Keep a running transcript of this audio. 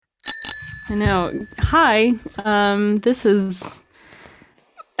I know. Hi. This is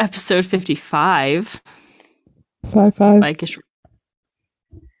episode 55. 5-5. Bikish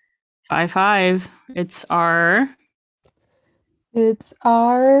 5-5. It's our It's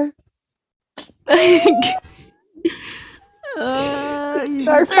our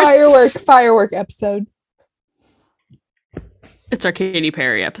it's firework episode. It's our Katy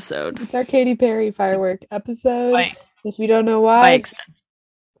Perry episode. It's our Katy Perry firework episode. By, if you don't know by why, extent.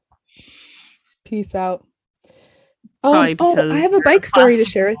 peace out. Probably I because have a you're bike story to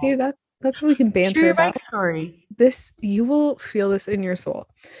plastic share with you. That's what we can banter Share your about. bike story. This, you will feel this in your soul.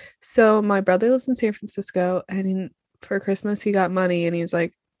 So my brother lives in San Francisco, and for Christmas he got money, and he's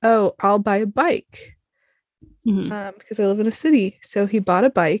like, "Oh, I'll buy a bike." Because I live in a city. So he bought a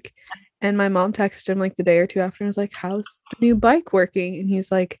bike, and my mom texted him like the day or two after and was like, "How's the new bike working?" And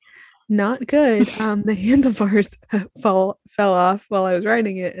he's like, "Not good. The handlebars fell off while I was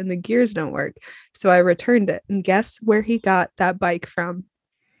riding it, and the gears don't work." So I returned it. And guess where he got that bike from?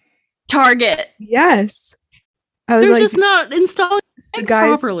 Target. Yes. I was They're like, just not installing bikes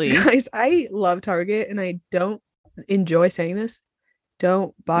properly. Guys, I love Target, and I don't enjoy saying this.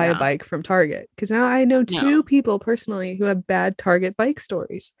 Don't buy a bike from Target, because now I know two people personally who have bad Target bike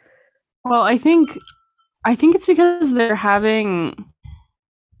stories. Well, I think it's because they're having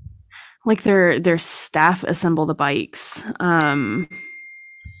like their staff assemble the bikes.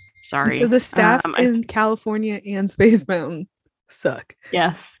 Sorry. So the staff in California and Space Mountain suck.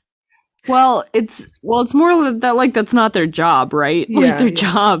 Yes. Well, it's more that like that's not their job, right? Like their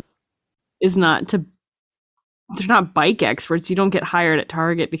job is not to. They're not bike experts. You don't get hired at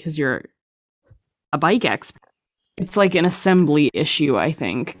Target because you're a bike expert. It's like an assembly issue, I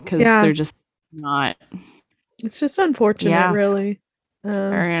think, because they're just not. It's just unfortunate, really.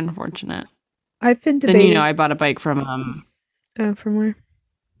 Very unfortunate. I've been debating. Then I bought a bike from from where?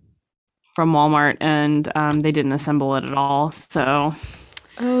 From Walmart, and they didn't assemble it at all. So.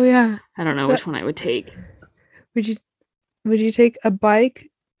 Oh yeah. I don't know which one I would take. Would you take a bike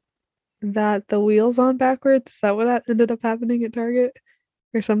that the wheels on backwards? Is that what ended up happening at Target,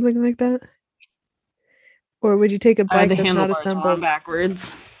 or something like that? Or would you take a bike that's not assembled? On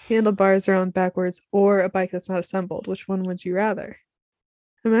backwards. Handlebars are on backwards, or a bike that's not assembled. Which one would you rather?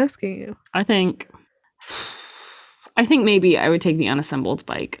 I'm asking you. I think maybe I would take the unassembled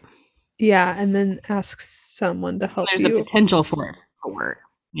bike. Yeah, and then ask someone to help you. There's a potential for it to work.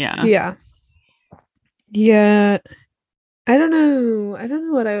 Yeah. Yeah. I don't know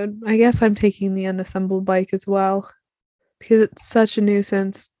what I would. I guess I'm taking the unassembled bike as well, because it's such a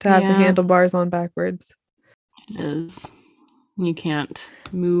nuisance to have the handlebars on backwards. It is. You can't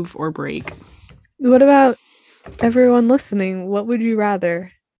move or brake. What about everyone listening? What would you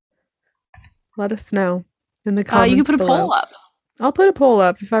rather? Let us know in the comments. You can put a poll up. I'll put a poll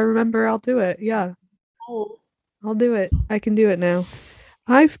up. If I remember, I'll do it. Yeah. Oh. I'll do it. I can do it now.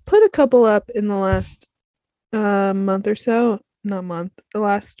 I've put a couple up in the last month or so. Not month.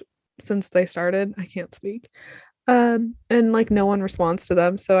 Since they started. I can't speak. And like no one responds to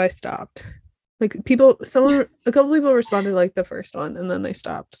them, so I stopped. Like a couple people responded like the first one, and then they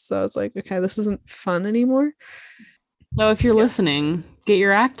stopped. So I was like, okay, this isn't fun anymore. So if you're listening, get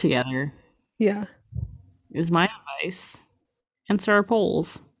your act together. Yeah. Is my advice. Answer our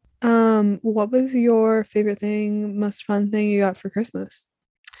polls. What was your favorite thing, most fun thing you got for Christmas?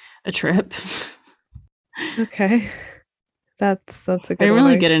 A trip. Okay. That's a good one. I didn't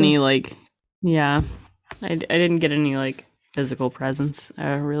really get any like I didn't get any like physical presents,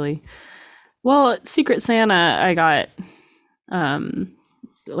 really. Well, Secret Santa I got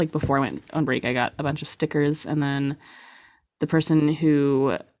like before I went on break, I got a bunch of stickers, and then the person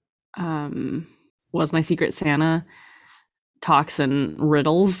who was my Secret Santa talks in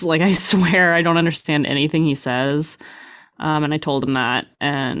riddles. Like, I swear I don't understand anything he says. And I told him that,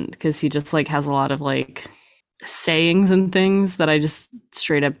 and because he just like has a lot of like sayings and things that I just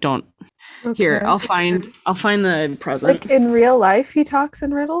straight up don't. Okay. Here, I'll find the present. Like in real life, he talks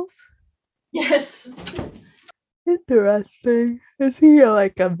in riddles? Yes. Interesting. Is he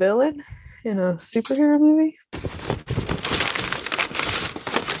like a villain in a superhero movie?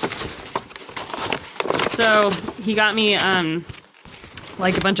 So he got me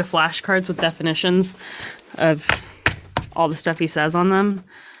like a bunch of flashcards with definitions of all the stuff he says on them.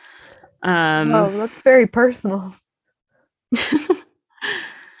 Oh, that's very personal.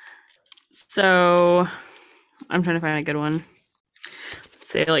 So I'm trying to find a good one.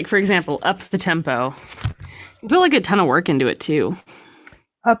 Say, like, for example, up the tempo. You put like a ton of work into it too.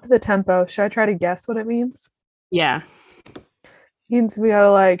 Up the tempo. Should I try to guess what it means? Yeah. It means we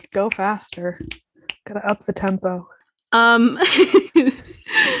gotta like go faster. Gotta up the tempo.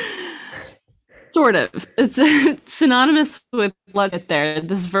 Sort of. It's synonymous with "let's get there."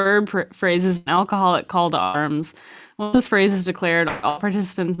 This verb phrase is an alcoholic call to arms. Once this phrase is declared, all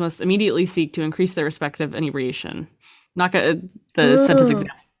participants must immediately seek to increase their respective inebriation. Not gonna the sentence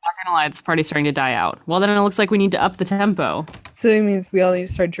example. Not gonna lie, this party's starting to die out. Well, then it looks like we need to up the tempo. So it means we all need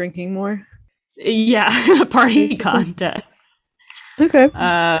to start drinking more. Yeah, party context. Okay.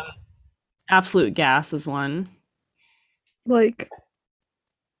 Absolute gas is one. Like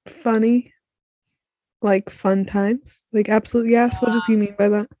funny. Like fun times. Like absolute gas. What does he mean by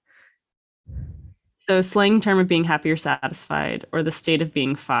that? So slang term of being happy or satisfied, or the state of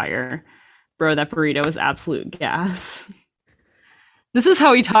being fire. Bro, that burrito is absolute gas. This is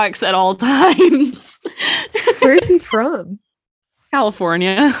how he talks at all times. Where's he from?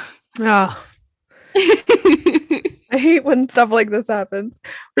 California. Oh. I hate when stuff like this happens,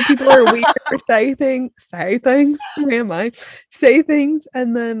 where people are weird or say things. Who am I? Say things,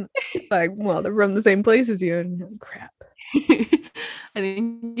 and then like, well, they're from the same place as you, and like, crap. I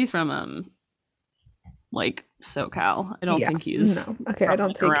think he's from like SoCal. I don't think he's okay. I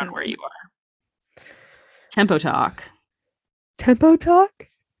don't take around him. Where you are. Tempo talk. Tempo talk?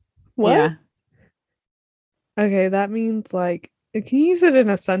 What? Yeah. Okay, that means like, can you use it in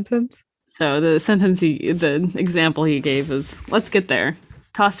a sentence? So the example he gave was, "Let's get there.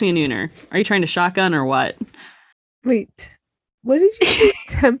 Toss me a nooner. Are you trying to shotgun or what?" Wait, what did you say?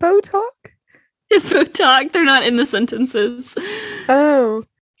 Tempo talk? Tempo talk. They're not in the sentences. Oh,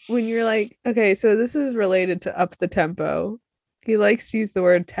 when you're like, okay, so this is related to up the tempo. He likes to use the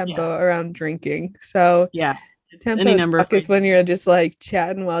word tempo around drinking. So yeah, tempo talk is when you're just like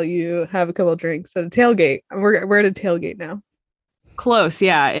chatting while you have a couple drinks at a tailgate. We're at a tailgate now. Close,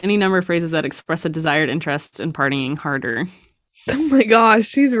 yeah. Any number of phrases that express a desired interest in partying harder. Oh my gosh,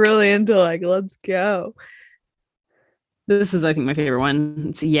 she's really into like, let's go. This is, I think, my favorite one.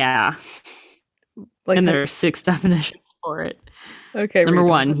 It's yeah. Like, and there are 6 definitions for it. Okay. Number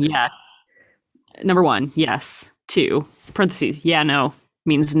 1, yes. Number 1, yes. 2, parentheses, yeah, no,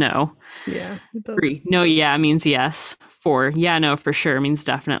 means no. Yeah, it does. 3, no, yeah, means yes. 4, yeah, no, for sure, means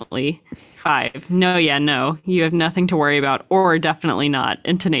definitely. 5, no, yeah, no, you have nothing to worry about, or definitely not,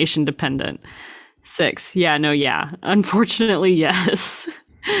 intonation dependent. 6, yeah, no, yeah, unfortunately, yes.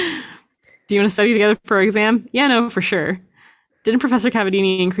 Do you want to study together for exam? Yeah, no, for sure. Didn't Professor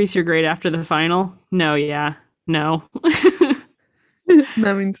Cavadini increase your grade after the final? No, yeah, no.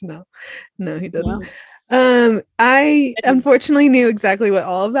 That means no. No, he doesn't. I unfortunately knew exactly what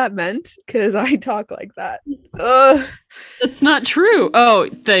all of that meant because I talk like that. That's not true. Oh,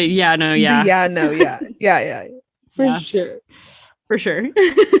 the yeah, no, yeah. The yeah, no, yeah. Yeah. For sure. For sure.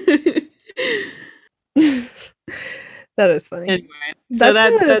 That is funny. Anyway, so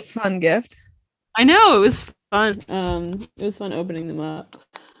that's a fun gift. I know, it was fun. It was fun opening them up.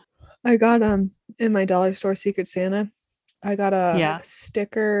 I got in my dollar store Secret Santa, I got a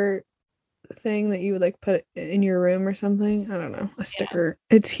sticker thing that you would like put in your room or something. I don't know. A sticker.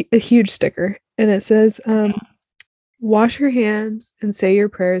 It's a huge sticker. And it says, wash your hands and say your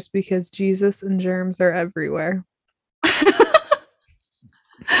prayers because Jesus and germs are everywhere.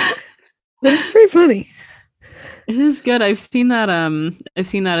 That's pretty funny. It is good. I've seen that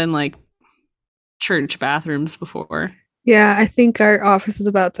in like church bathrooms before. Yeah, I think our office is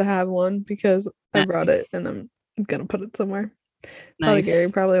about to have one because I brought it and I'm gonna put it somewhere. Probably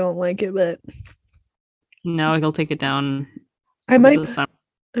Gary probably won't like it, but no, he'll take it down. I might he'll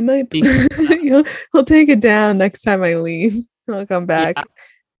take it down next time I leave. I'll come back.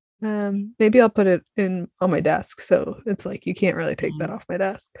 Yeah. Maybe I'll put it on my desk so it's like you can't really take that off my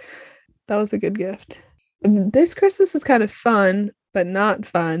desk. That was a good gift. This Christmas is kind of fun, but not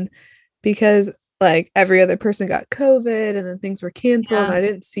fun because like every other person got COVID and then things were canceled and I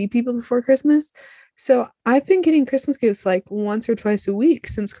didn't see people before Christmas. So I've been getting Christmas gifts like once or twice a week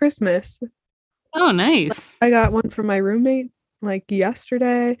since Christmas. Oh, nice. I got one from my roommate like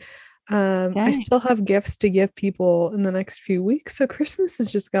yesterday. I still have gifts to give people in the next few weeks. So Christmas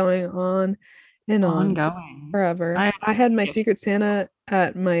is just going on and on forever. I had my Secret Santa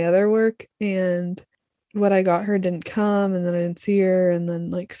at my other work and what I got her didn't come and then I didn't see her and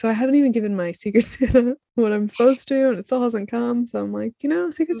then like so I haven't even given my Secret Santa what I'm supposed to and it still hasn't come, so I'm like,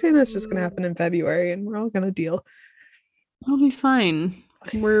 Secret Santa is just gonna happen in February and we're all gonna deal. It'll be fine.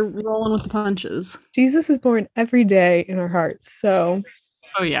 We're rolling with the punches. Jesus is born every day in our hearts, so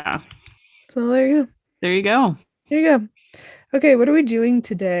yeah, so there you go. Okay, what are we doing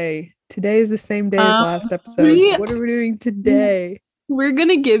today? Today is the same day as last episode. What are we doing today? We're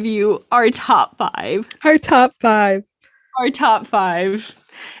gonna give you our top 5. Our top 5.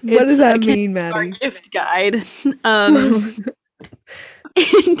 What does that mean, Maddie? Our gift guide. In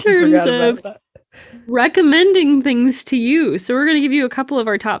terms of recommending things to you. So we're going to give you a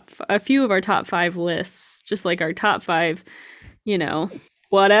few of our top 5 lists, just like our top 5,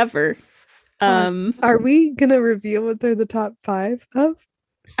 whatever. Are we going to reveal what they're the top 5 of?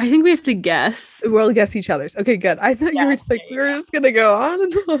 I think we have to guess. We'll guess each other's. Okay, good. I thought you were just like, we were just going to go on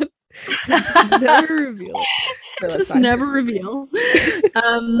and on. Never reveal it. Just never reveal.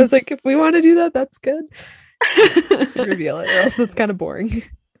 I was like, if we want to do that, that's good. Reveal it, or else that's kind of boring.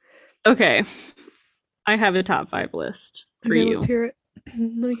 Okay. I have a top 5 list for you. Let's hear it. Let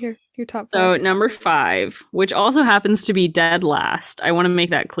me hear your top 5. So number 5, which also happens to be dead last. I want to make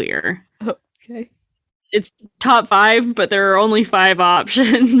that clear. Okay. It's top 5, but there are only 5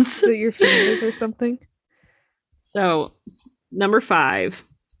 options. So your fingers or something? So number 5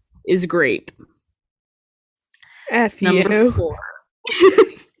 is grape. F number you. 4.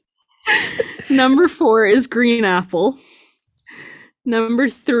 Number 4 is green apple. Number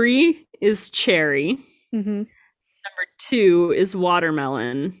 3 is cherry. Mm-hmm. Number 2 is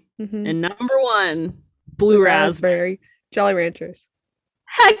watermelon. Mm-hmm. And number 1, blue raspberry. Jolly Ranchers.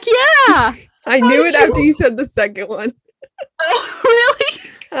 Heck yeah! I knew it after you said the second one. Oh, really?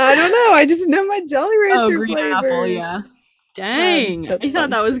 I don't know. I just know my Jolly Rancher green flavors. Apple, yeah. Dang. I thought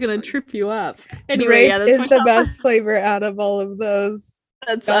that was going to trip you up. Anyway, grape yeah, that's is the best flavor out of all of those.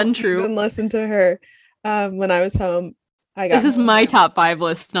 That's untrue. Even listen to her. When I was home, This is my top 5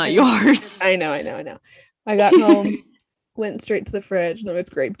 list, not yours. I know. I got home, went straight to the fridge, and there was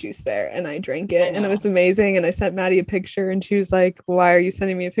grape juice there, and I drank it, and it was amazing. And I sent Maddie a picture, and she was like, "Why are you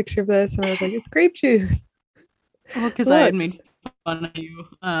sending me a picture of this?" And I was like, "It's grape juice." Well, because I had made fun of you.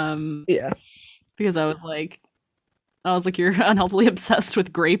 Yeah. Because I was like, you're unhealthily obsessed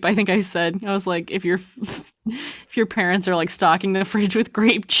with grape. I think I said, I was like, if your parents are like stocking the fridge with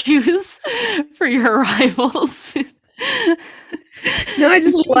grape juice for your arrivals. No, I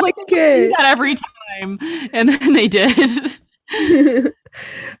just like it. That every time, and then they did.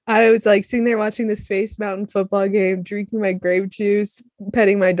 I was like sitting there watching the Space Mountain football game, drinking my grape juice,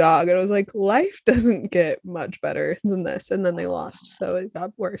 petting my dog, and I was like, life doesn't get much better than this. And then they lost, so it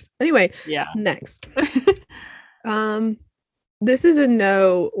got worse. Anyway, yeah. Next, this is in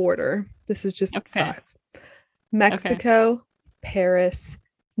no order. This is just 5. Mexico, Paris,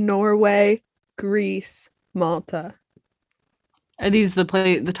 Norway, Greece, Malta. Are these the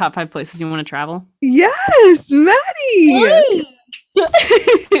top 5 places you want to travel? Yes, Maddie.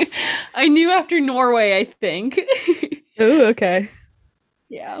 I knew after Norway, I think. Oh, okay.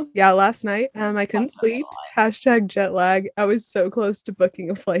 Yeah. Last night, I couldn't sleep. #jet lag. I was so close to booking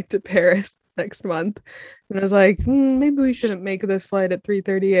a flight to Paris next month, and I was like, maybe we shouldn't make this flight at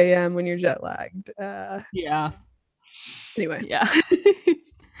 3:30 a.m. when you're jet lagged. Yeah. Anyway. Yeah.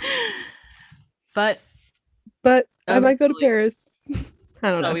 But I might go to Paris.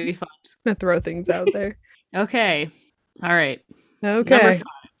 I don't know. That'll be fun. Just gonna throw things out there. Okay. All right. Okay. Number 5.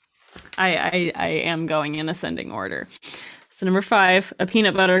 I am going in ascending order. So number 5, a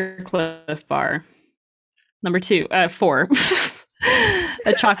peanut butter Cliff Bar. Number 4,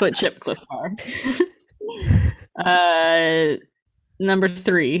 a chocolate chip Cliff Bar. Number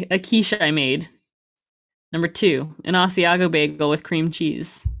 3, a quiche I made. Number 2, an Asiago bagel with cream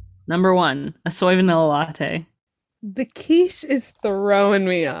cheese. Number 1, a soy vanilla latte. The quiche is throwing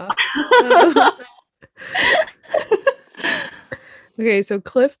me off. Okay, so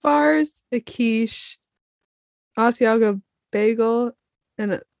Cliff Bars, a quiche, Asiago bagel,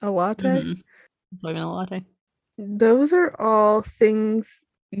 and a latte. Mm-hmm. Soy vanilla latte. Those are all things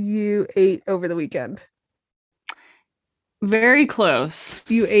you ate over the weekend. Very close.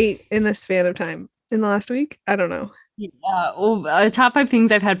 You ate in a span of time in the last week? I don't know. Yeah, top 5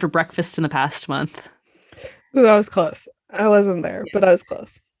 things I've had for breakfast in the past month. Ooh, I was close. I wasn't there, but I was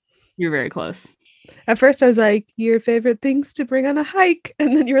close. You're very close. At first, I was like, your favorite things to bring on a hike.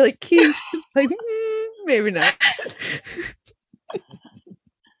 And then you were like, quiche. It's like, maybe not.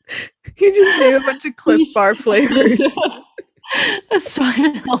 You just made a bunch of Cliff Bar flavors. A soy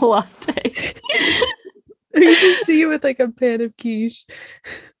vanilla latte. I can just see you with like a pan of quiche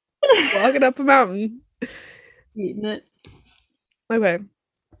walking up a mountain. Eating it. Okay.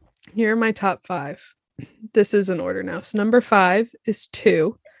 Here are my top 5. This is in order now. So number 5 is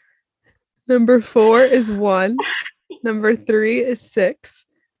 2. Number 4 is 1. Number 3 is 6.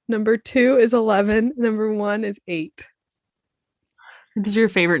 Number 2 is 11. Number 1 is 8. These are your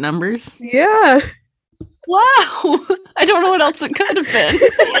favorite numbers? Yeah. Wow. I don't know what else it could have been.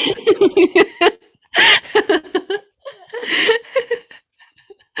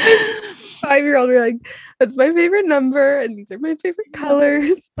 5-year-old were like, that's my favorite number, and these are my favorite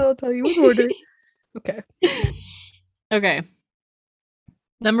colors. I'll tell you in order. Okay. Okay.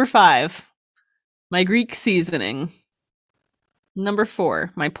 Number 5. my Greek seasoning. Number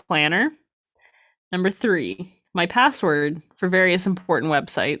 4, my planner. Number 3, my password for various important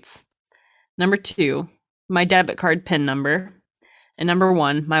websites. Number 2, my debit card PIN number. And number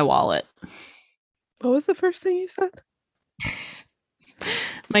 1, my wallet. What was the first thing you said?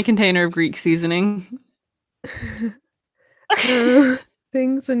 My container of Greek seasoning.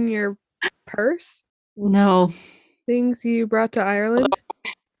 Things in your purse? No. Things you brought to Ireland?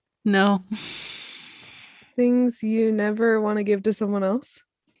 No. Things you never want to give to someone else?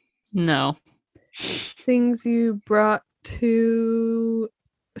 No. Things you brought to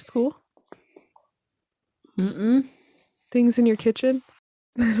school? Mm-mm. Things in your kitchen?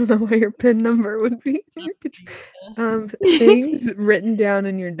 I don't know what your PIN number would be in your kitchen. Things written down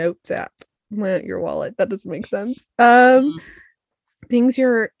in your notes app. Not your wallet. That doesn't make sense. Things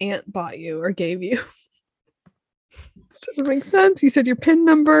your aunt bought you or gave you. This doesn't make sense. You said your PIN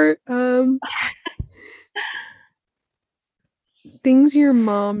number. Things your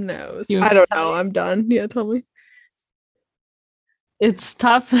mom knows. I don't know. I'm done. Yeah, tell me. It's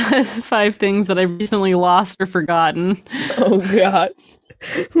top 5 things that I've recently lost or forgotten. Oh gosh.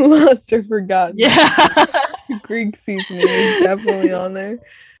 Lost or forgotten. Yeah. Greek seasoning is definitely on there.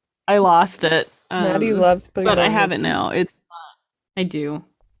 I lost it. Maddie loves putting but it on I have it cookies. now. I do.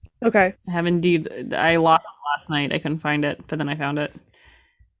 Okay. I have indeed. I lost it last night. I couldn't find it, but then I found it.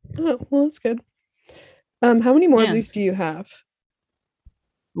 Oh, well, that's good. How many more of these do you have?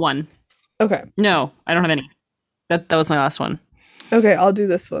 1. Okay. No, I don't have any. That was my last one. Okay, I'll do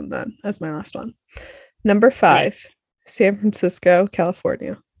this one then as my last one. Number 5, San Francisco,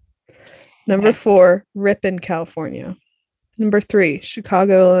 California. Number 4, Ripon, California. Number 3,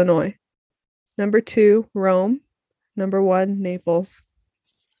 Chicago, Illinois. Number 2, Rome. Number 1, Naples.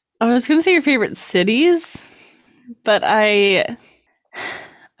 I was gonna say your favorite cities, but I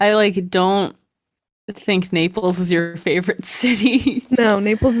like don't think Naples is your favorite city. No,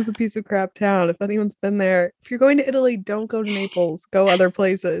 Naples is a piece of crap town. If anyone's been there, if you're going to Italy, don't go to Naples. Go other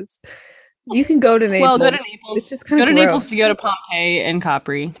places. You can go to Naples. Well, go to Naples. It's just kind of Naples to go to Pompeii and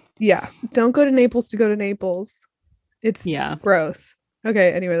Capri. Yeah, don't go to Naples to go to Naples. It's gross.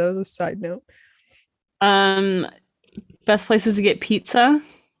 Okay, anyway, that was a side note. Best places to get pizza?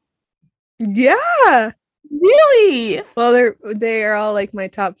 Yeah. Really? Well, they are all like my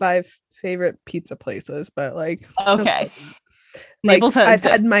top 5 favorite pizza places, but like okay. Naples I've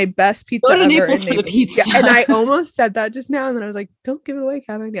had my best pizza ever Naples for the pizza. Yeah, and I almost said that just now, and then I was like, don't give it away,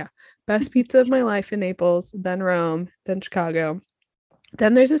 Catherine. Yeah. Best pizza of my life in Naples, then Rome, then Chicago.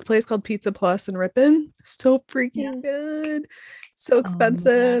 Then there's this place called Pizza Plus in Ripon. So freaking good. So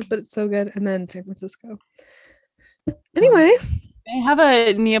expensive, but it's so good. And then San Francisco. Anyway. They have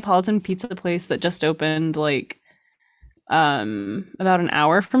a Neapolitan pizza place that just opened like about an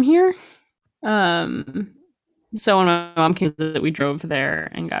hour from here. So when my mom came to visit, we drove there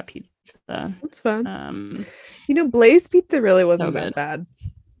and got pizza. That's fun. Blaze Pizza really wasn't that bad.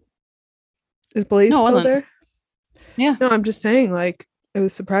 Is Blaze still there? Yeah. No, I'm just saying, like, it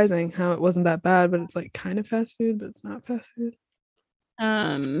was surprising how it wasn't that bad, but it's like kind of fast food, but it's not fast food.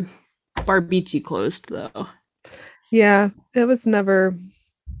 Barbici closed though. Yeah, it was never.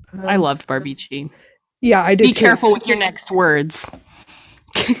 I loved Barbici. Yeah, I did. Be careful with your next words.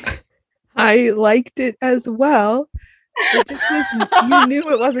 I liked it as well. It just was. You knew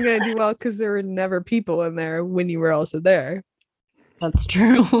it wasn't going to do well because there were never people in there when you were also there. That's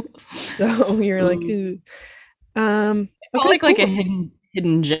true. So you're like, ooh. Okay, like a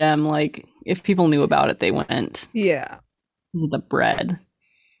hidden gem. Like if people knew about it, they went. Yeah. This is the bread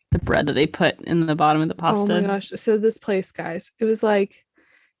that they put in the bottom of the pasta. Oh my gosh! So this place, guys, it was like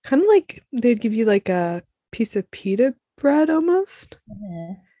kind of like they'd give you like a piece of pita bread almost,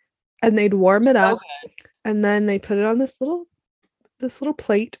 and they'd warm it up, and then they put it on this little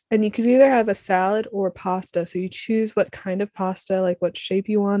plate, and you could either have a salad or pasta. So you choose what kind of pasta, like what shape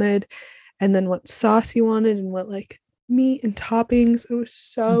you wanted, and then what sauce you wanted, and what like meat and toppings. It was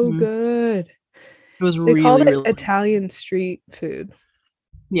so good. It was they called it Italian street food.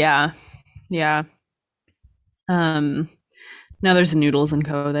 Yeah. Now there's Noodles &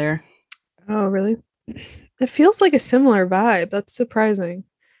 Co. there. Oh, really? It feels like a similar vibe. That's surprising.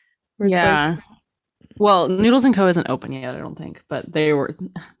 Yeah. Well, Noodles & Co. isn't open yet, I don't think, but they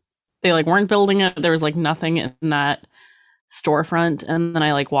like weren't building it. There was like nothing in that storefront, and then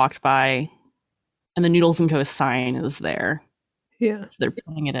I like walked by, and the Noodles & Co. sign is there. Yeah. So they're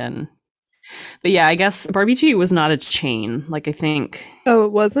putting it in. But yeah, I guess Barbici was not a chain. Like I think. Oh,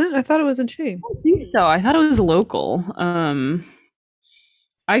 it wasn't? I thought it was a chain. I don't think so. I thought it was local.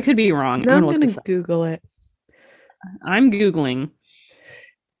 I could be wrong. Now I'm gonna Google it. I'm Googling.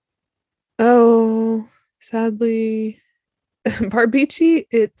 Oh. Sadly, Barbici,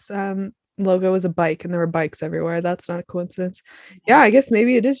 its logo was a bike and there were bikes everywhere. That's not a coincidence. Yeah, I guess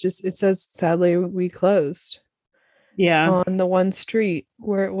maybe it is just it says sadly we closed Yeah. on the one street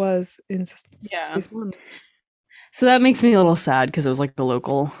where it was in Yeah. Space One. So that makes me a little sad because it was like the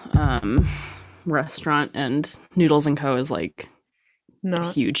local restaurant, and Noodles and Co. is like a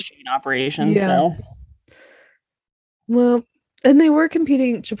Not, huge chain operation. yeah. So, Well, and they were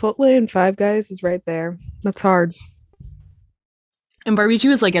competing. Chipotle and Five Guys is right there. That's hard. and Barbecue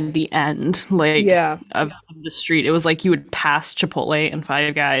was like at the end, like Yeah. of the street. It was like you would pass Chipotle and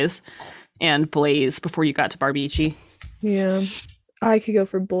Five Guys and Blaze before you got to Barbecue. Yeah. I could go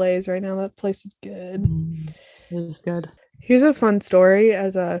for Blaze right now. That place is good. It was good. Here's a fun story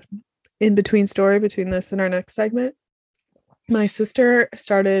as a in between story between this and our next segment. My sister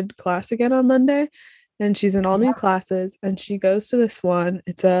started class again on Monday and she's in all new classes and she goes to this one.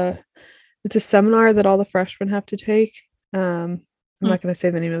 It's a seminar that all the freshmen have to take. I'm not going to say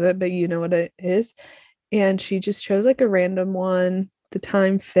the name of it, but you know what it is. And she just chose like a random one. The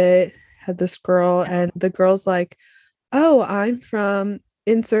time fit had this girl, and the girl's like, "Oh, I'm from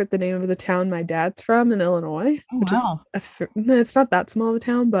insert the name of the town my dad's from in Illinois," Oh which is wow. it's not that small of a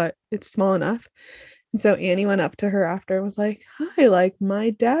town, but it's small enough. And so Annie went up to her after and was like, "Hi, like my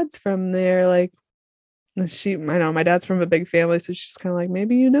dad's from there." Like I know my dad's from a big family, so she's kind of like,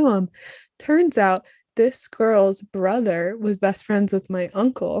 maybe you know him. Turns out this girl's brother was best friends with my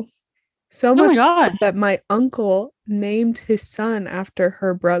uncle. So Oh my much so god. that my uncle named his son after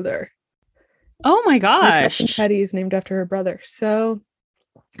her brother. Oh my My cousin gosh. Teddy is named after her brother. So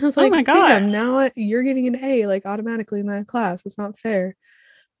I was Oh like, my god. damn, now you're getting an A like automatically in that class. It's not fair.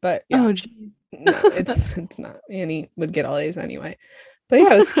 But yeah, Oh gee. no, it's not. Annie would get all A's anyway. But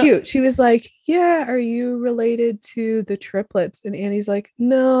yeah, it was cute. She was like, "Yeah, are you related to the triplets?" And Annie's like,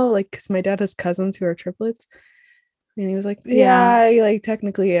 "No, like, because my dad has cousins who are triplets." And he was like, "Yeah, Yeah. I like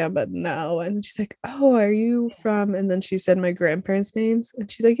technically am, but no." And then she's like, "Oh, are you from?" And then she said my grandparents' names.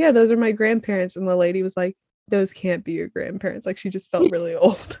 And she's like, "Yeah, those are my grandparents." And the lady was like, "Those can't be your grandparents." Like she just felt really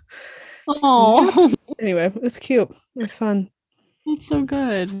old. Yep. Oh, Anyway, it was cute. It was fun. that's so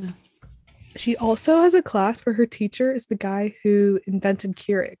good. She also has a class where her teacher is the guy who invented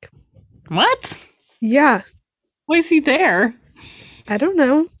Keurig. What? Yeah, Why is he there? I don't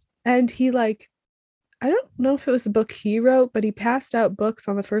know. And he like I don't know if it was a book he wrote, but he passed out books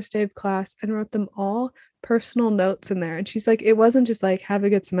on the first day of class and wrote them all personal notes in there. And she's like, it wasn't just like have a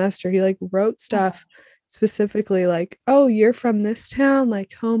good semester. He like wrote stuff specifically like, oh, you're from this town,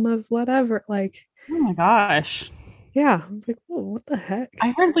 like home of whatever. Like, Oh my gosh. yeah. I was like, oh, what the heck?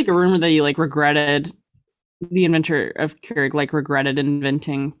 I heard like a rumor that he like regretted the inventor of Keurig like regretted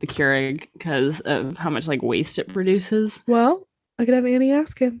inventing the Keurig because of how much like waste it produces. Well, I could have Annie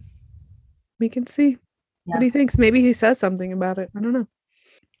ask him. We can see what Yeah. he thinks. Maybe he says something about it. I don't know.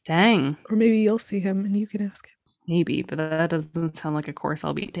 Dang. Or maybe you'll see him and you can ask him. Maybe, but that doesn't sound like a course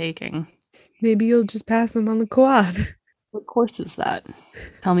I'll be taking. Maybe you'll just pass him on the quad. What course is that?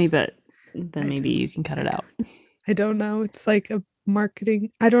 Tell me, but then I maybe you can cut it out. I don't know. It's like a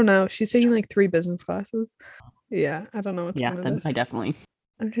marketing. I don't know. She's taking like 3 business classes. Yeah, I don't know which Yeah, one it then is. I definitely.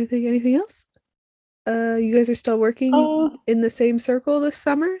 I'm trying to think anything else. You guys are still working Oh, in the same circle this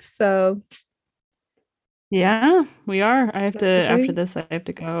summer, so yeah, we are. I have that's a to, after thing. this, I have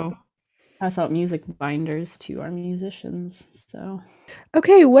to go pass out music binders to our musicians. So,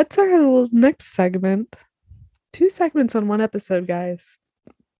 Okay, what's our next segment? 2 segments on one episode, guys.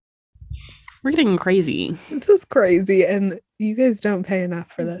 we're getting crazy. This is crazy, and you guys don't pay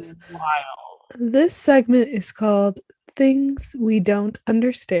enough for This this. is wild. This segment is called Things We Don't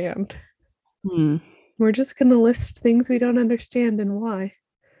Understand. Hmm. We're just going to list things we don't understand and why.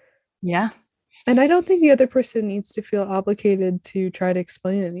 Yeah. And I don't think the other person needs to feel obligated to try to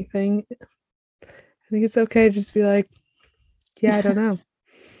explain anything. I think it's okay to just be like, yeah, I don't know.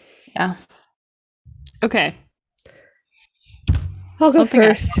 Yeah. Okay. I'll go Something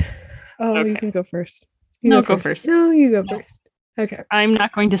first. Oh, you Okay. can go first. You No, go go first. No, you go No. first. Okay. I'm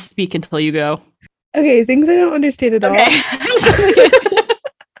not going to speak until you go. Okay, things I don't understand at all.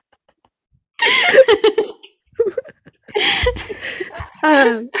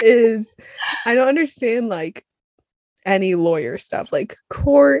 Is I don't understand like any lawyer stuff, like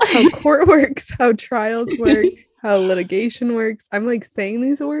court, how court works, how trials work, how litigation works. I'm like saying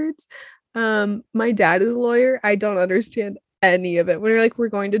these words. My dad is a lawyer. I don't understand any of it. When you're like, we're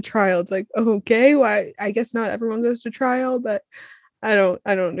going to trial, it's like, okay, why? I guess not everyone goes to trial, but I don't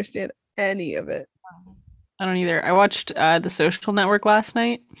understand any of it. I don't either. I watched The Social Network last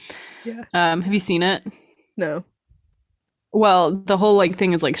night. Yeah. Have you seen it? No. Well, the whole like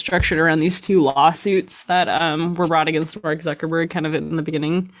thing is like structured around these two lawsuits that were brought against Mark Zuckerberg kind of in the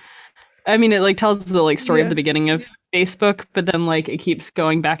beginning. I mean, it like tells the like story of Yeah. the beginning of Facebook, but then like it keeps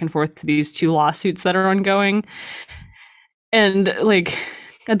going back and forth to these two lawsuits that are ongoing. And like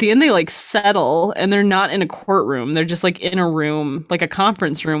at the end they like settle and they're not in a courtroom. They're just like in a room, like a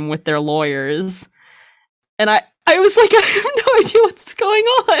conference room with their lawyers. And I was like, I have no idea what's going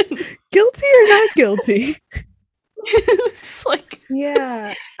on. Guilty or not guilty? It's like,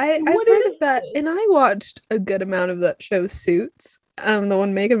 Yeah, I've what heard of is that, this? and I watched a good amount of that show, Suits. The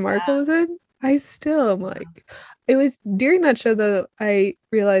one Meghan Markle was in. I still am like, it was during that show that I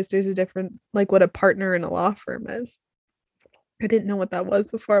realized there's a different, like, what a partner in a law firm is. I didn't know what that was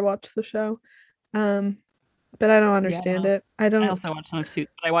before I watched the show. Um, but I don't Yeah. understand it. I I don't, also watched some of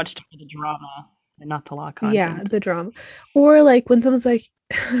Suits, but I watched the drama and not the law yeah, content. the drama. Or like when someone's like,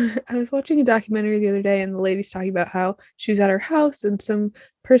 I was watching a documentary the other day and the lady's talking about how she was at her house and some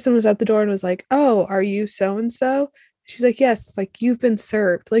person was at the door and was like, "Oh, are you so and so?" She's like, "Yes." It's like, "You've been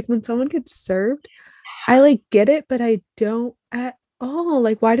served." Like when someone gets served, I like get it, but I don't at all.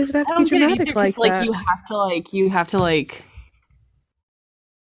 Like, why does it have I to be don't get it either dramatic because like like that? you have to like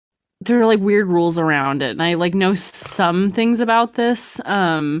there are like weird rules around it, and I like know some things about this,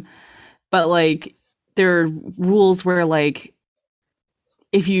 but like there are rules where like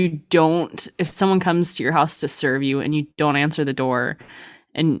if someone comes to your house to serve you and you don't answer the door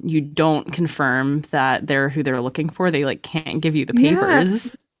and you don't confirm that they're who they're looking for, they like can't give you the Yeah,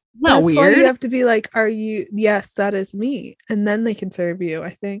 papers. Not that's why you weird. have to be like, "Are you? Yes, that is me," and then they can serve you.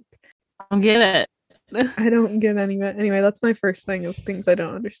 I think. I don't get it. I don't get any of it. Anyway, that's my first thing of things I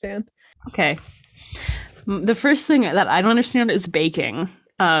don't understand. Okay. The first thing that I don't understand is baking.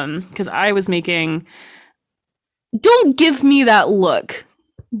 Because I was making. Don't give me that look.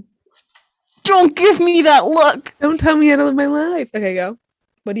 Don't give me that look. Don't tell me how to live my life. Okay, go.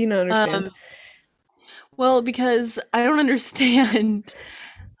 What do you not understand? Um, well, because I don't understand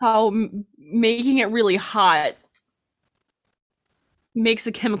how making it really hot makes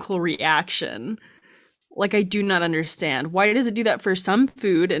a chemical reaction. Like, I do not understand. Why does it do that for some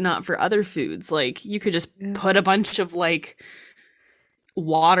food and not for other foods? Like, you could just Yeah. put a bunch of like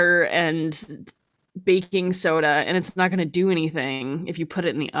water and baking soda and it's not going to do anything if you put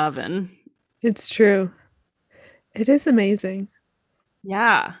it in the oven. It's true. It is amazing.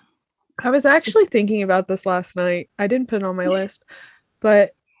 Yeah. I was actually thinking about this last night. I didn't put it on my list,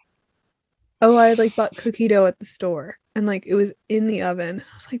 but oh, I like bought cookie dough at the store and like it was in the oven.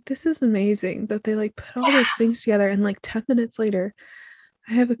 I was like, this is amazing that they like put all those things together and like 10 minutes later,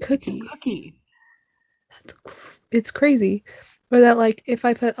 I have a It's a cookie. cookie. That's it's crazy. Or that like if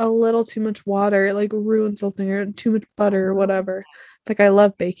I put a little too much water, it like ruins something or too much butter or whatever. Like I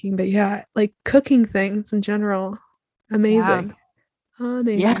love baking, but yeah, like cooking things in general, Yeah. amazing. Yeah.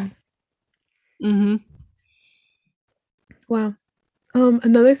 Amazing. Mm-hmm. Wow.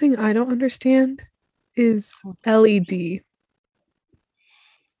 Another thing I don't understand is LED.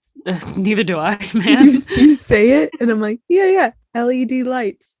 Neither do I, You man. you say it and I'm like, yeah, yeah, LED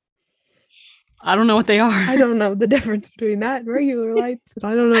lights. I don't know what they are. I don't know the difference between that and regular lights, and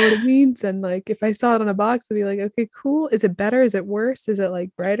I don't know what it means. And like, if I saw it on a box, I'd be like, okay, cool. Is it better? Is it worse? Is it like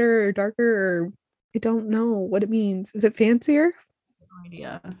brighter or darker? Or I don't know what it means. Is it fancier? No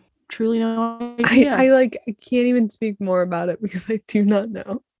idea. Truly no I idea. I like I can't even speak more about it because I do not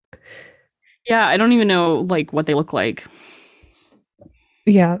know. Yeah, I don't even know like what they look like.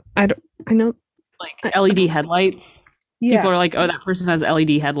 Yeah, I don't. I know. Like I, LED headlights. People yeah, are like, "Oh, that person has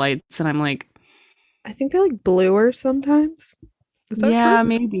LED headlights," and I'm like, I think they're like bluer sometimes. Is that true? "Yeah,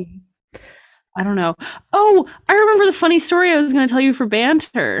 maybe." I don't know. Oh, I remember the funny story I was going to tell you for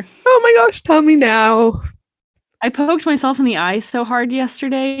banter. Oh my gosh, tell me now. I poked myself in the eye so hard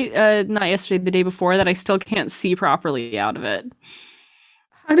yesterday, not yesterday, the day before, that I still can't see properly out of it.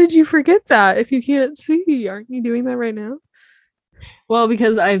 How did you forget that if you can't see? Aren't you doing that right now? Well,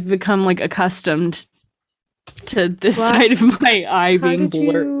 because I've become like accustomed to this What? side of my eye How being did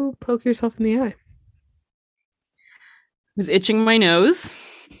blurred. I you poke yourself in the eye? was itching my nose.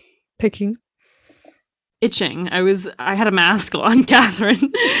 Picking. Itching. I had a mask on,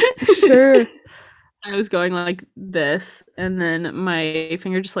 Catherine. Sure. I was going like this, and then my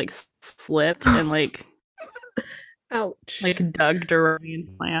finger just like slipped and Ouch. dug directly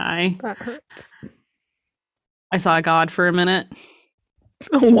into my eye. That hurts. I saw God for a minute.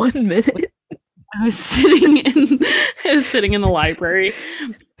 1 minute. I was I was sitting in the library,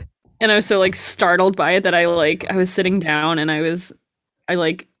 and I was so like startled by it that I was sitting down and I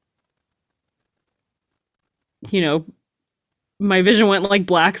like you know my vision went like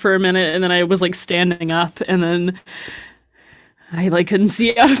black for a minute, and then I was like standing up, and then I like couldn't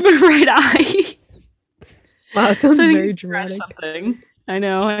see out of my right eye. Wow, it sounds So I think very I scratched dramatic. something. I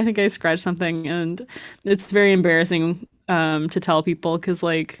know. I think I scratched something, and it's very embarrassing to tell people because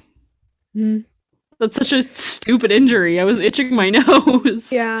like Mm. that's such a stupid injury. I was itching my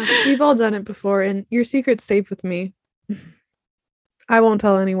nose. Yeah, we've all done it before, and your secret's safe with me. I won't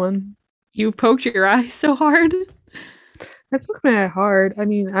tell anyone. You poked your eye so hard. I poked my eye hard. I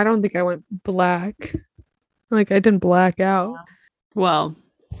mean, I don't think I went black. Like I didn't black out. Well,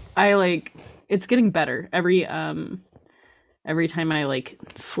 I like it's getting better every time I like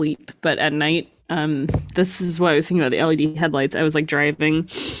sleep, but at night, this is what I was thinking about the LED headlights. I was like driving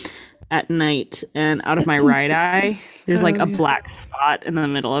at night and out of my right eye, there's like Oh a yeah, black spot in the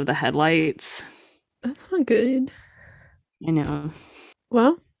middle of the headlights. that's not good. I know.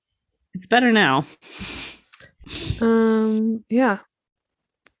 Well, It's better now. yeah.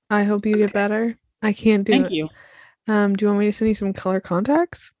 I hope you get better. I can't do Thank it. you. Do you want me to send you some color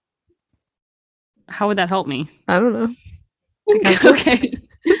contacts? How would that help me? I don't know. Like, Okay.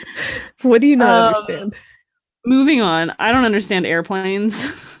 what do you not understand? Moving on. I don't understand airplanes.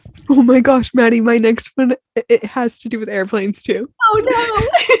 Oh my gosh, Maddie, my next one, it has to do with airplanes too.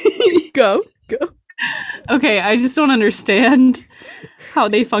 Oh no. Go. Okay, I just don't understand how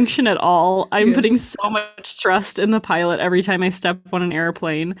they function at all. I'm Yeah. putting so much trust in the pilot every time I step on an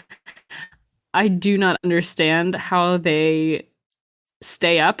airplane. I do not understand how they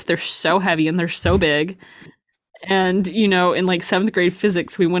stay up. They're so heavy and they're so big. And, you know, in like 7th grade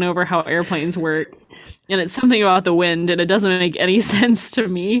physics, we went over how airplanes work. And it's something about the wind, and it doesn't make any sense to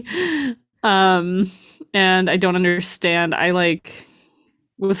me. And I don't understand. I like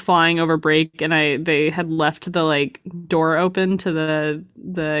was flying over break, and they had left the like door open to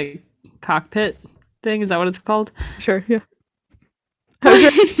the cockpit thing. Is that what it's called? Sure, yeah. I was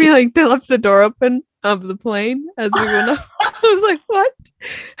ready to be like, they left the door open of the plane as we went up. I was like, what?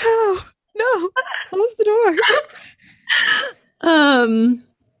 How? No, close the door.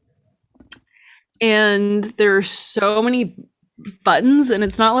 And there are so many buttons, and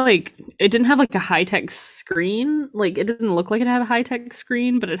it's not like it didn't have like a high-tech screen. Like it didn't look like it had a high-tech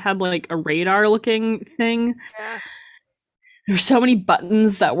screen, but it had like a radar looking thing. Yeah. There's so many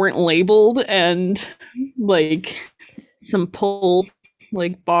buttons that weren't labeled, and like some pull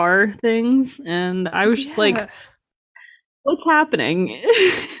like bar things, and I was just like, what's happening?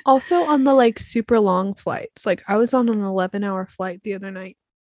 Also on the like super long flights, like I was on an 11-hour flight the other night.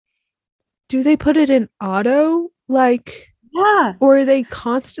 Do they put it in auto? Like, Yeah. or are they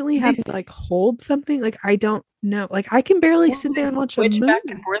constantly having to like hold something? Like, I don't know. Like, I can barely sit there and watch a movie. Back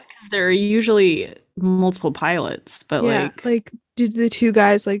and forth because there are usually multiple pilots, but Yeah, like, did the two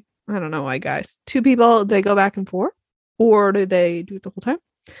guys, like, I don't know why guys, two people, they go back and forth? Or do they do it the whole time?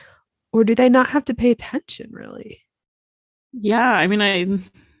 Or do they not have to pay attention, really? yeah, I mean,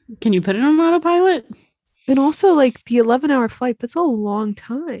 can you put it on autopilot? And also, like, the 11-hour flight, that's a long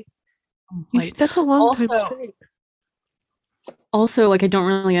time. That's a long time straight. Also, like, I don't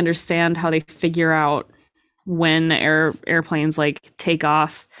really understand how they figure out when airplanes like take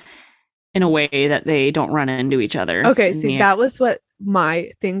off in a way that they don't run into each other. Okay, see, that was what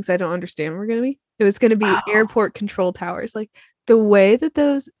my things I don't understand were going to be. It was going to be airport control towers. Like the way that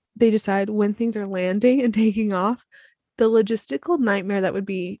they decide when things are landing and taking off, the logistical nightmare that would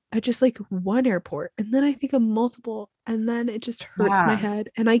be at just like one airport. And then I think of multiple, and then it just hurts my head.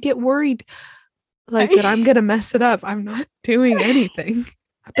 And I get worried like that I'm going to mess it up. I'm not doing anything,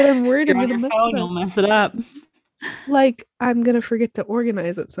 but I'm worried I'm going to mess it up. You'll mess it up. Like I'm going to forget to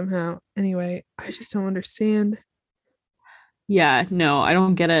organize it somehow. Anyway, I just don't understand. Yeah, no, I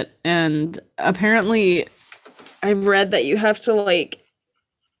don't get it. And apparently I've read that you have to like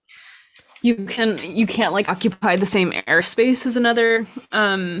you can't like occupy the same airspace as another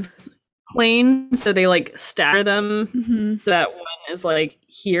plane, so they like stagger them so that one is like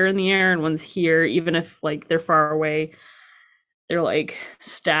here in the air and one's here, even if like they're far away. They're like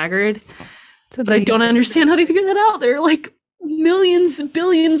staggered. But I don't understand how they figure that out. There are like millions,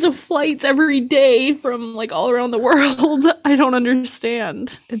 billions of flights every day from like all around the world. I don't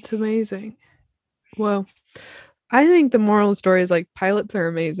understand. It's amazing. Well, I think the moral of the story is like pilots are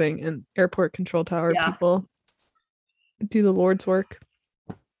amazing and airport control tower people do the Lord's work.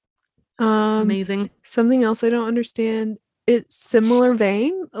 Amazing. Something else I don't understand, it's similar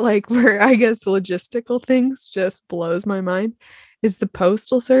vein, like where I guess logistical things just blows my mind, is the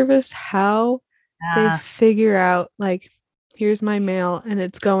postal service, how they figure out like here's my mail and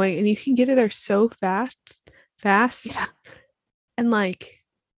it's going and you can get it there so fast and like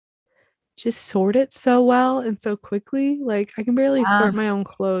just sort it so well and so quickly. Like I can barely sort my own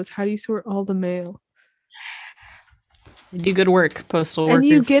clothes. How do you sort all the mail? They do good work, postal And workers.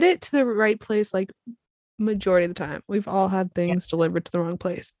 you get it to the right place like majority of the time. We've all had things delivered to the wrong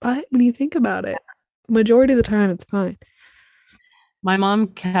place. But when you think about it, majority of the time it's fine. My mom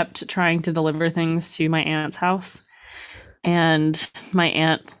kept trying to deliver things to my aunt's house, and my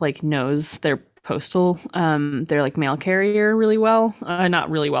aunt like knows their postal their like mail carrier really well. Not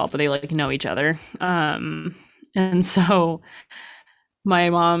really well, but they like know each other. And so my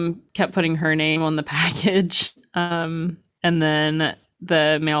mom kept putting her name on the package. And then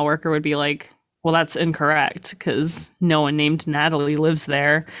the mail worker would be like, well, that's incorrect because no one named Natalie lives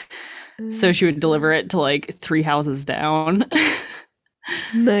there. So she would deliver it to like 3 houses down.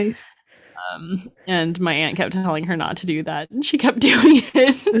 Nice. And my aunt kept telling her not to do that, and she kept doing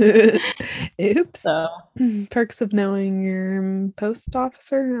it. Oops. So, perks of knowing your post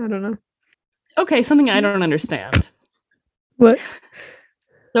officer. I don't know. okay, something I don't understand. What?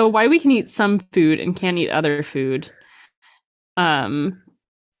 So why we can eat some food and can't eat other food?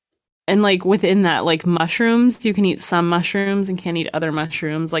 And like within that, like mushrooms, you can eat some mushrooms and can't eat other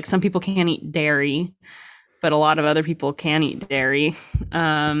mushrooms. Like some people can't eat dairy, but a lot of other people can eat dairy.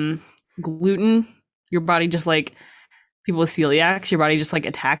 Gluten, your body just like people with celiacs, your body just like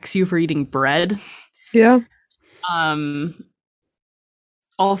attacks you for eating bread. Yeah.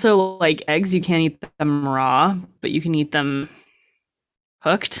 Also, like eggs, you can't eat them raw, but you can eat them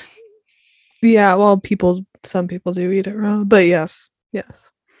cooked. Yeah, well, some people do eat it raw, but yes.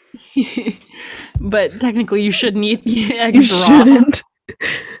 But technically, you shouldn't eat the eggs You raw. shouldn't.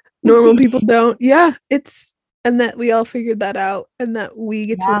 Normal people don't. Yeah, and that we all figured that out, and that we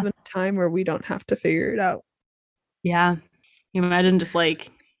get to live in a time where we don't have to figure it out. Yeah. You imagine just like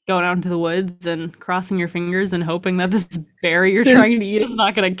going out into the woods and crossing your fingers and hoping that this berry you're trying to eat is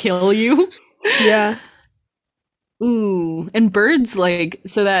not going to kill you. Yeah. Ooh. And birds, like,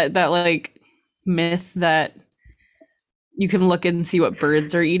 so that like myth that you can look and see what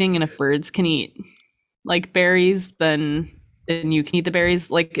birds are eating, and if birds can eat like berries, then you can eat the berries,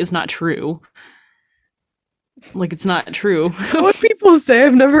 like, is not true. Like, it's not true. What people say,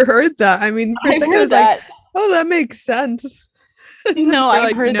 I've never heard that. I mean, for a second I was that. like, oh, that makes sense. No, I've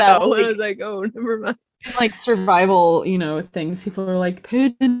like, heard no. that. And I was like, oh, never mind. Like survival, things. People are like, pay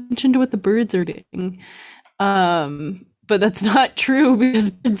attention to what the birds are doing. But that's not true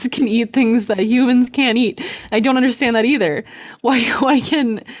because birds can eat things that humans can't eat. I don't understand that either. Why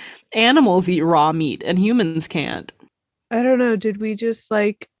can animals eat raw meat and humans can't? I don't know. Did we just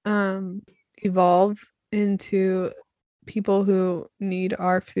like evolve into people who need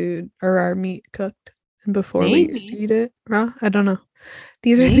our food or our meat cooked, and before we used to eat it raw? I don't know.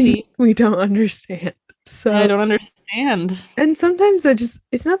 These are things we don't understand. So I don't understand. And sometimes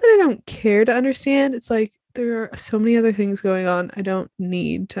it's not that I don't care to understand. It's like there are so many other things going on. I don't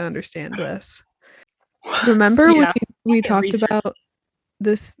need to understand this. Remember when we talked about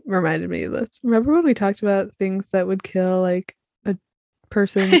this? Reminded me of this. Remember when we talked about things that would kill like a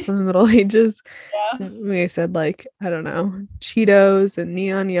person from the Middle Ages? Yeah. We said like, I don't know, Cheetos and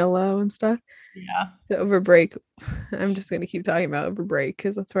neon yellow and stuff. Yeah. So over break, I'm just gonna keep talking about over break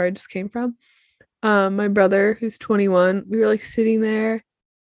because that's where I just came from. My brother, who's 21, we were like sitting there,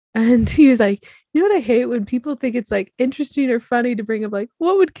 and he was like, you know what I hate? When people think it's like interesting or funny to bring up like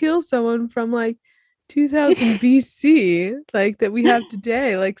what would kill someone from like 2000 BC, like that we have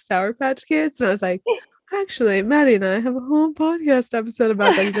today, like Sour Patch Kids. And I was like, actually, Maddie and I have a whole podcast episode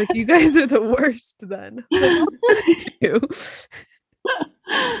about that. He's like, you guys are the worst then. I was like, what did I do?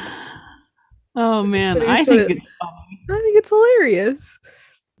 Oh man, I think it's funny. I think it's hilarious.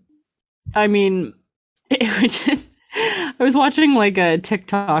 I mean, I was watching like a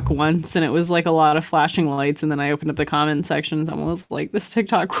TikTok once, and it was like a lot of flashing lights, and then I opened up the comment section, and someone was like, this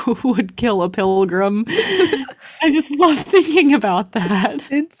TikTok would kill a pilgrim. I just love thinking about that.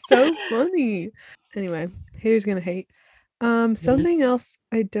 It's so funny. Anyway, haters gonna hate. Something else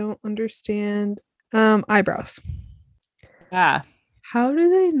I don't understand. Eyebrows. Yeah. How do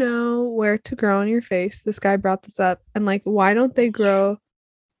they know where to grow on your face? This guy brought this up, and like, why don't they grow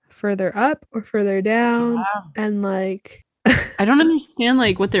further up or further down? Yeah. And like, I don't understand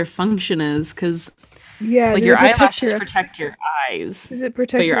like what their function is, because like your eyelashes protect your eyes. Does it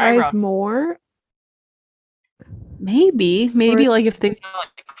protect your eyes more? Maybe like if things are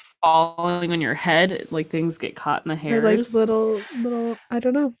like falling on your head, like things get caught in the hairs. Or like little, I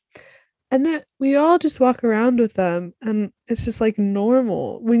don't know. And that we all just walk around with them, and it's just like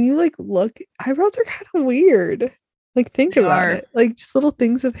normal. When you like look, eyebrows are kind of weird. Like think about it. Like just little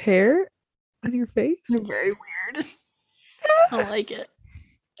things of hair on your face. They're very weird. I like it.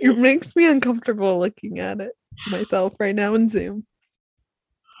 It makes me uncomfortable looking at it myself right now in Zoom.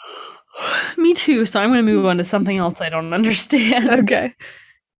 Me too. So I'm going to move on to something else I don't understand. Okay.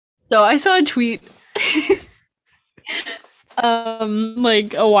 So I saw a tweet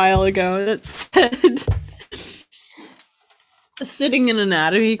like a while ago that said sitting in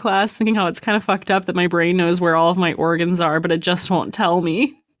anatomy class thinking how it's kind of fucked up that my brain knows where all of my organs are, but it just won't tell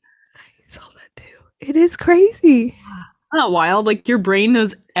me. I saw that too. It is crazy. Not wild. Like your brain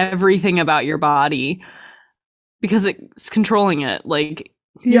knows everything about your body because it's controlling it. Like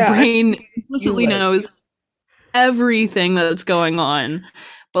your brain explicitly knows everything that's going on.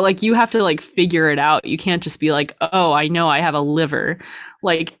 But like you have to like figure it out. You can't just be like, oh, I know I have a liver.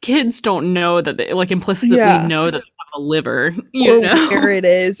 Like kids don't know that they like implicitly know that they have a liver. You know where it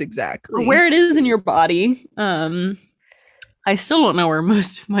is exactly. Or where it is in your body. I still don't know where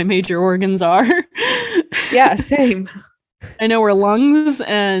most of my major organs are. Yeah, same. I know where lungs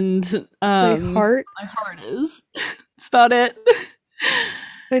and my heart is. That's about it.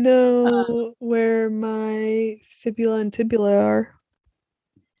 I know where my fibula and tibula are.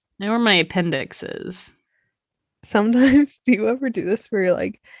 I know where my appendix is. Sometimes, do you ever do this where you're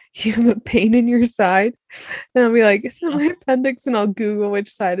like, you have a pain in your side? And I'll be like, is that my appendix? And I'll Google which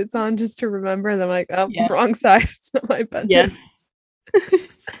side it's on just to remember. And I'm like, oh, wrong side. It's not my appendix. Yes.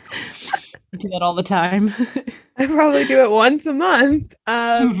 I do that all the time. I probably do it once a month.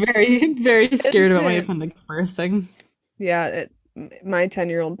 I'm very, very scared about my appendix bursting. Yeah, my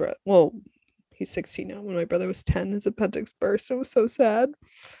 10-year-old brother, well, he's 16 now. When my brother was 10, his appendix burst. It was so sad.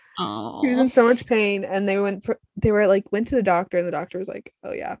 Aww. He was in so much pain, and they went to the doctor, and the doctor was like,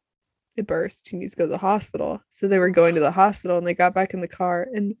 oh yeah, it burst. He needs to go to the hospital. So they were going to the hospital, and they got back in the car,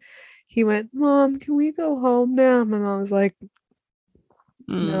 and he went, Mom, can we go home now? My mom was like,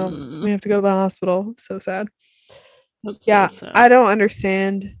 no, we have to go to the hospital. So sad. That's so sad. I don't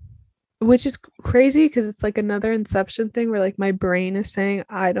understand, which is crazy because it's like another Inception thing where like my brain is saying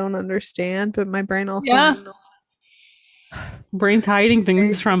I don't understand, but my brain also brain's hiding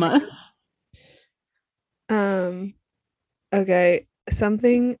things from us. Okay,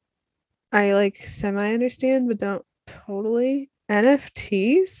 something I like semi understand but don't totally.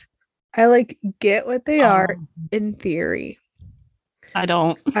 NFTs, I like get what they are in theory. I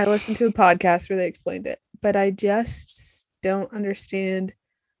don't. I listened to a podcast where they explained it, but I just don't understand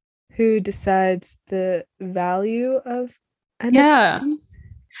who decides the value of NFTs. Yeah.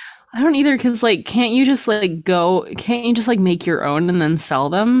 I don't either, because like can't you just like make your own and then sell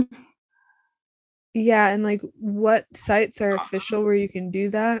them? Yeah, and like what sites are official where you can do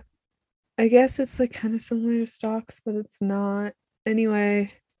that? I guess it's like kind of similar to stocks, but it's not.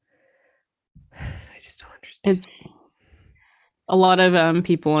 Anyway, I just don't understand. It's a lot of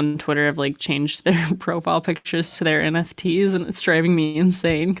people on Twitter have like changed their profile pictures to their NFTs, and it's driving me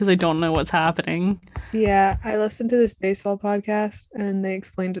insane because I don't know what's happening. Yeah, I listened to this baseball podcast and they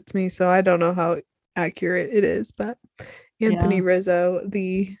explained it to me, so I don't know how accurate it is, but Anthony Rizzo,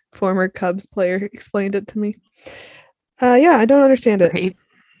 the former Cubs player, explained it to me. Yeah, I don't understand it. Great.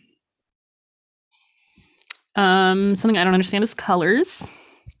 Something I don't understand is colors.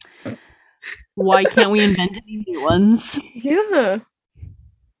 Why can't we invent any new ones? Yeah.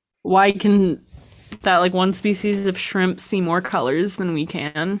 Why can that like one species of shrimp see more colors than we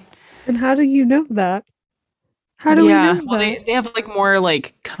can? And how do you know that? How do we know that? They have like more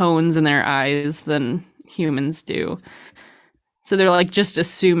like cones in their eyes than humans do. So they're like just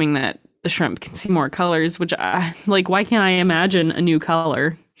assuming that the shrimp can see more colors, which I like, why can't I imagine a new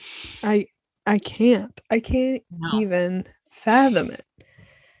color? I can't. I can't even fathom it.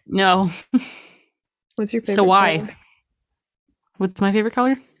 No. What's your favorite So why? color? What's my favorite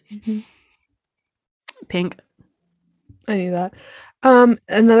color? Mm-hmm. Pink. I knew that.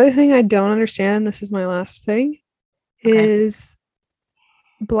 Another thing I don't understand, this is my last thing, is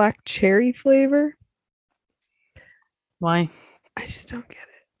black cherry flavor. Why? I just don't get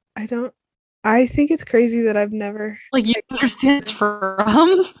it. I think it's crazy that I've never like you understand it's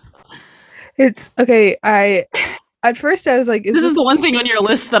from. It's okay. At first I was like, this is the one thing on your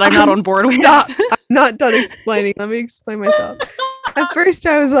list that I'm not on board with. Stop. I'm not done explaining. Let me explain myself. At first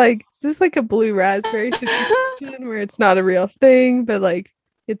I was like, is this like a blue raspberry situation where it's not a real thing, but like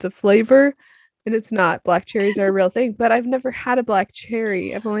it's a flavor? And it's not. Black cherries are a real thing, but I've never had a black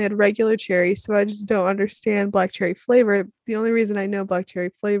cherry. I've only had regular cherry, so I just don't understand black cherry flavor. The only reason I know black cherry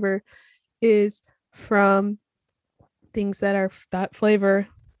flavor is from things that are that flavor,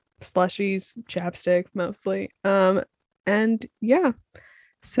 slushies, chapstick mostly. And yeah,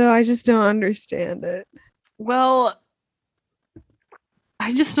 so I just don't understand it. Well,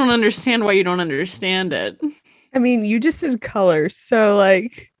 I just don't understand why you don't understand it. I mean, you just said colors, so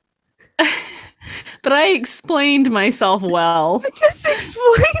like But I explained myself well. I just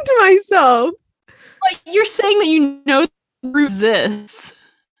explained myself. Like, you're saying that you know the fruit exists.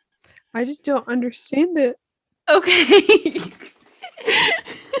 I just don't understand it. Okay.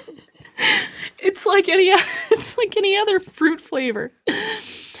 It's like any other fruit flavor.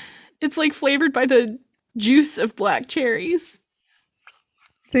 It's like flavored by the juice of black cherries.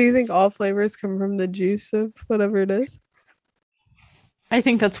 So you think all flavors come from the juice of whatever it is? I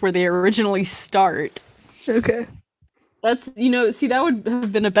think that's where they originally start. Okay. That's, see, that would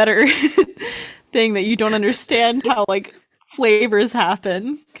have been a better thing, that you don't understand how like flavors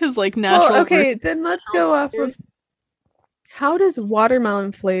happen, because like natural. Well, okay, then let's go off of how does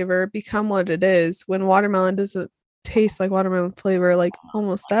watermelon flavor become what it is when watermelon doesn't taste like watermelon flavor like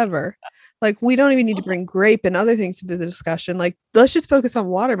almost ever? Like, we don't even need to bring grape and other things into the discussion. Like, let's just focus on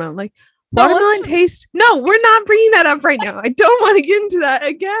watermelon. Like, watermelon taste. No, we're not bringing that up right now. I don't want to get into that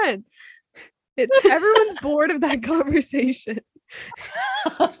again. It's everyone's bored of that conversation.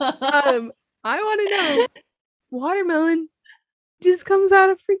 I want to know, watermelon just comes out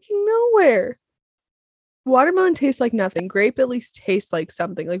of freaking nowhere. Watermelon tastes like nothing. Grape at least tastes like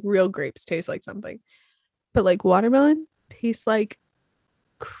something. Like, real grapes taste like something. But like, watermelon tastes like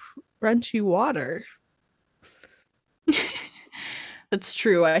crunchy water. That's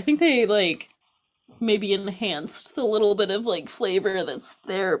true. I think they like maybe enhanced the little bit of like flavor that's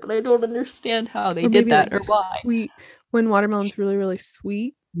there, but I don't understand how they did that, like, or why. Sweet, when watermelon's really, really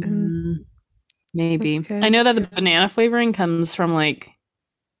sweet. And maybe. Okay. I know that the banana flavoring comes from like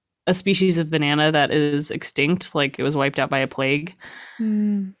a species of banana that is extinct, like it was wiped out by a plague.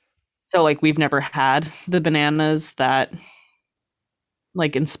 So like we've never had the bananas that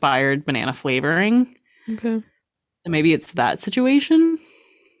like inspired banana flavoring. Okay. And maybe it's that situation.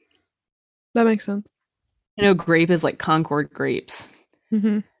 That makes sense. I know grape is like Concord grapes.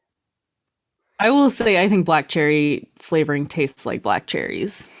 Mm-hmm. I will say I think black cherry flavoring tastes like black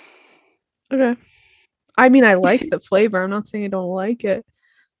cherries. Okay. I mean, I like the flavor. I'm not saying I don't like it.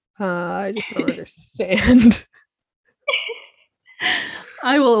 I just don't understand.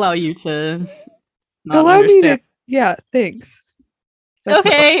 I will allow you to not allow understand. Me to. Yeah, thanks.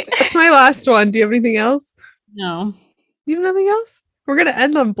 That's my last one. Do you have anything else? No. You have nothing else? We're gonna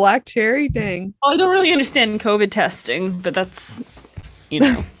end on black cherry. Dang. Well, I don't really understand COVID testing, but that's,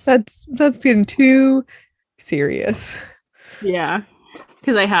 that's getting too serious. Yeah,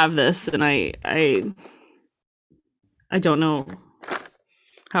 because I have this, and I don't know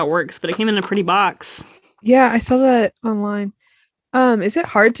how it works, but it came in a pretty box. Yeah, I saw that online. Is it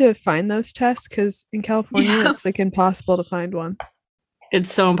hard to find those tests? Because in California, it's like impossible to find one.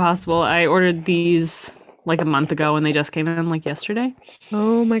 It's so impossible. I ordered these like a month ago, and they just came in like yesterday.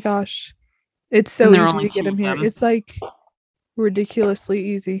 Oh my gosh. It's so easy to get them here. It's like ridiculously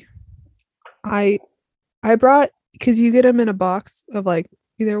easy. I brought, because you get them in a box of like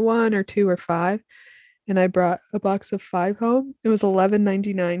either 1 or 2 or 5, and I brought a box of 5 home. It was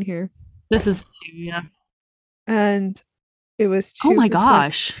 $11.99 here. This is 2, yeah. And it was 2. Oh my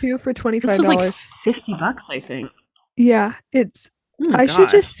gosh. 2 for $25. This was like $50, I think. Yeah, it's. Oh I should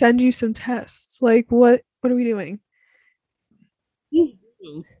just send you some tests. Like, what are we doing?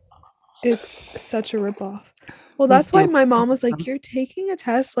 It's such a ripoff. Well, that's why my mom was like, "You're taking a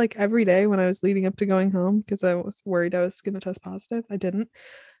test like every day," when I was leading up to going home, because I was worried I was going to test positive. I didn't.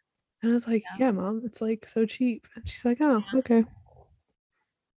 And I was like, "Yeah, Mom, it's like so cheap." And she's like, "Oh, okay."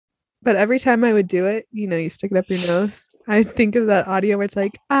 But every time I would do it, you stick it up your nose. I think of that audio where it's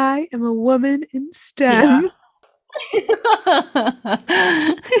like, "I am a woman in STEM." Yeah.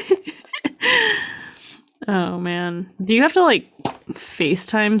 Oh man, do you have to like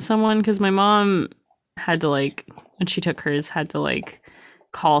FaceTime someone? Because my mom had to like, when she took hers, had to like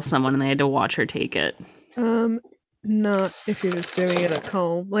call someone, and they had to watch her take it. Not if you're just doing it at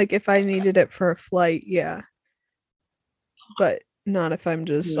home. Like if I needed it for a flight, yeah, but not if I'm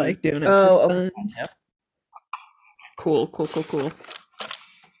just like doing it for fun. Okay. Yeah. Cool.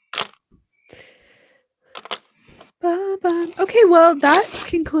 Okay, well, that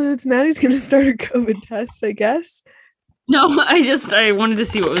concludes. Maddie's gonna start her COVID test, I guess. No, I wanted to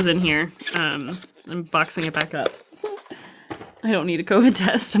see what was in here. I'm boxing it back up. I don't need a COVID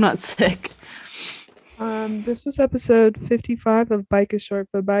test. I'm not sick. This was episode 55 of Bike is Short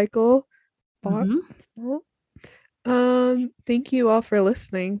for Bikel. Mm-hmm. Thank you all for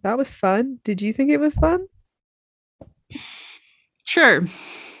listening. That was fun. Did you think it was fun? Sure.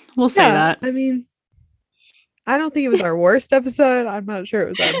 We'll say that. I mean, I don't think it was our worst episode. I'm not sure it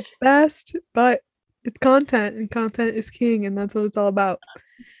was our best, but it's content, and content is king, and that's what it's all about.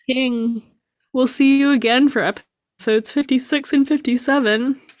 King. We'll see you again for episodes 56 and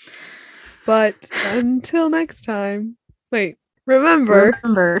 57. But until next time, wait, remember.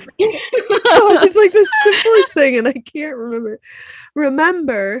 Remember. Gosh, it's like the simplest thing and I can't remember.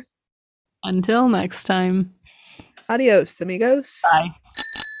 Remember. Until next time. Adios, amigos. Bye.